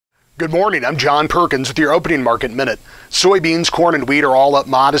Good morning, I'm John Perkins with your opening market minute. Soybeans, corn, and wheat are all up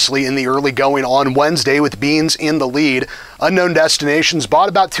modestly in the early going on Wednesday, with beans in the lead. Unknown Destinations bought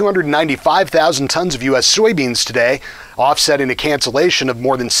about 295,000 tons of U.S. soybeans today, offsetting a cancellation of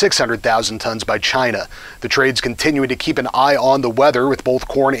more than 600,000 tons by China. The trade's continuing to keep an eye on the weather, with both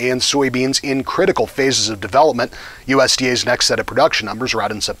corn and soybeans in critical phases of development. USDA's next set of production numbers are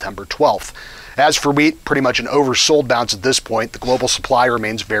out on September 12th. As for wheat, pretty much an oversold bounce at this point. The global supply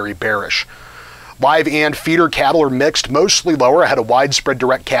remains very bearish. Live and feeder cattle are mixed, mostly lower ahead of widespread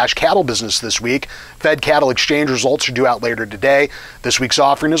direct cash cattle business this week. Fed cattle exchange results are due out later today. This week's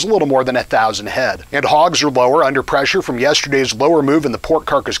offering is a little more than 1,000 head. And hogs are lower, under pressure from yesterday's lower move in the pork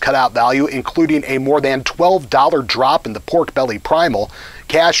carcass cutout value, including a more than $12 drop in the pork belly primal.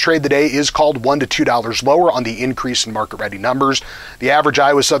 Cash trade today is called $1 to $2 lower on the increase in market-ready numbers. The average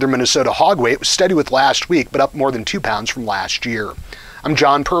Iowa Southern Minnesota hog weight was steady with last week, but up more than 2 pounds from last year. I'm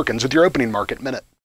John Perkins with your opening market minute.